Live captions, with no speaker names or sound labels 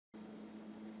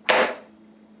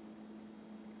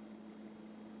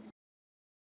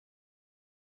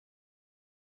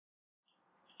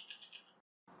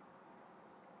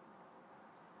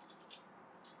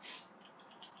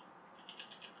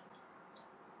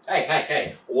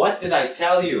Hey, what did I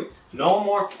tell you? No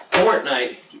more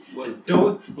Fortnite.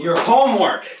 Do your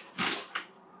homework.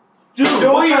 Dude,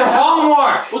 do your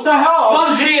homework. What the hell?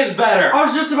 PUBG is better. I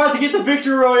was just about to get the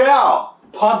Victory Royale.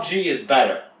 PUBG is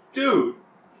better. Dude,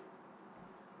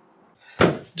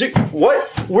 what?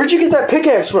 Where'd you get that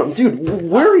pickaxe from? Dude,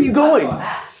 where are you going?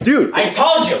 Dude. I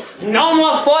told you, no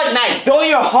more Fortnite. Do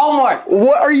your homework.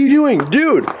 What are you doing?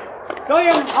 Dude. Do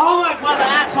your homework, mother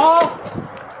asshole.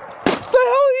 What the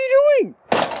hell are you doing?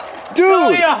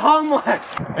 Dude. Do your homework.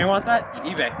 You want that?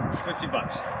 eBay, 50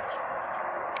 bucks.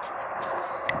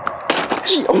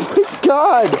 Gee, oh my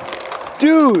god.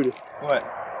 Dude. What?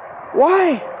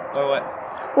 Why? What?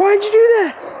 Why'd you do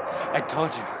that? I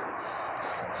told you.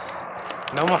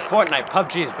 No more Fortnite.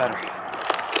 PUBG is better.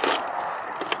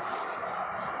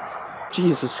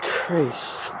 Jesus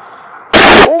Christ.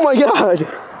 Oh my god.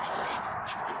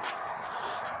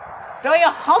 Do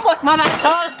your homework, mother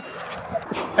asshole.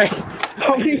 Hey.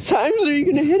 How many times are you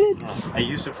gonna hit it? I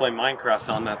used to play Minecraft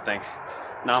on that thing.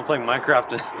 Now I'm playing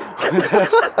Minecraft.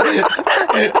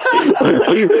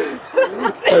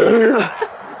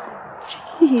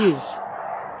 Jeez.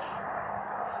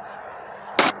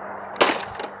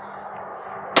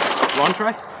 Want to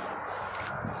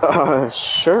try?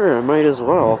 Sure, I might as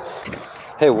well.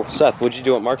 Hey, well, Seth, what'd you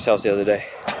do at Mark's house the other day?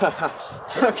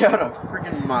 Took out a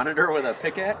freaking monitor with a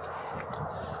pickaxe.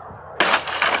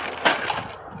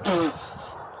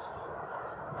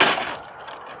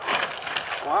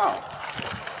 Wow.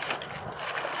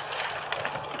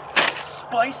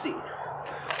 Spicy.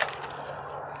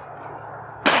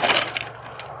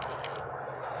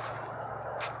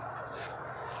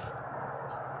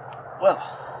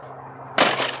 Well.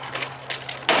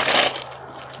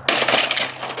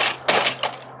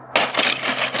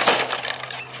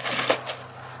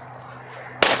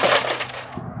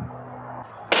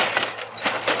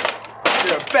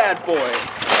 You're a bad boy.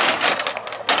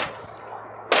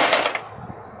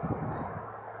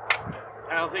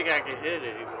 I don't think I can hit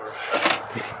it anymore.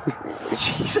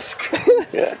 Jesus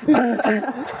Christ. Look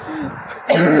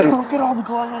at all the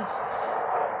glass.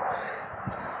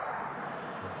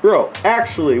 Bro,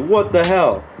 actually, what the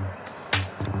hell?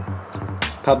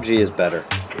 PUBG is better.